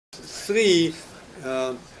three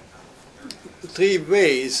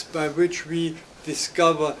ways by which we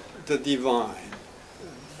discover the divine.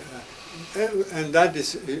 And that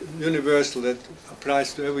is universal, that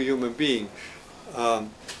applies to every human being.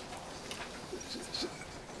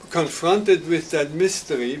 Confronted with that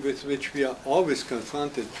mystery with which we are always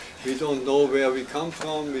confronted. We don't know where we come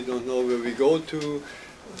from, we don't know where we go to.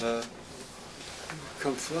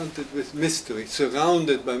 Confronted with mystery,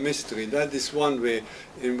 surrounded by mystery. That is one way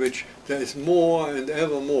in which there is more and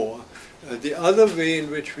ever more. The other way in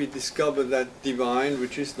which we discover that divine,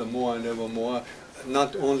 which is the more and ever more,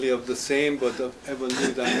 not only of the same but of ever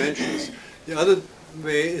new dimensions. The other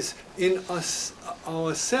way is in us,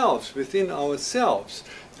 ourselves, within ourselves.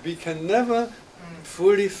 We can never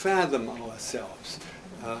fully fathom ourselves.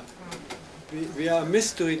 We are a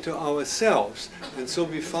mystery to ourselves, and so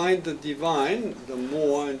we find the divine, the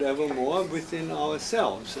more and ever more, within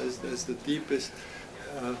ourselves, as the deepest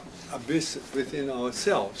abyss within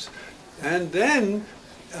ourselves. And then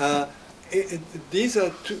these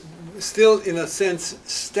are still, in a sense,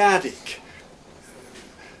 static.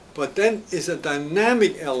 But then is a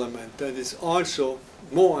dynamic element that is also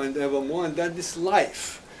more and ever more, and that is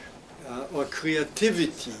life, or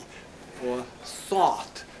creativity, or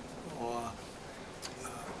thought, or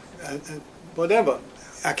whatever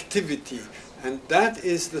activity, and that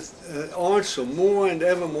is also more and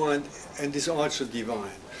ever more, and is also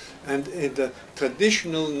divine. And in the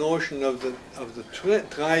traditional notion of the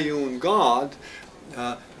triune God,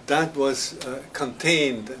 that was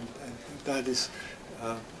contained, and that is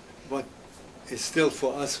what is still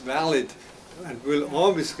for us valid, and will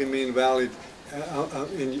always remain valid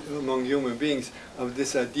among human beings, of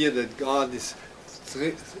this idea that God is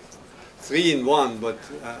three in one. But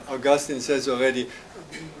Augustine says already,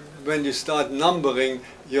 when you start numbering,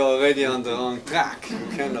 you're already on the wrong track. You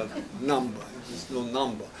cannot number, there's no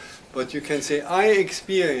number. But you can say, I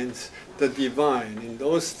experience the divine in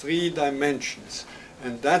those three dimensions.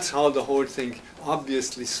 And that's how the whole thing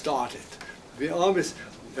obviously started. We always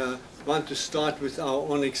want to start with our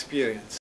own experience.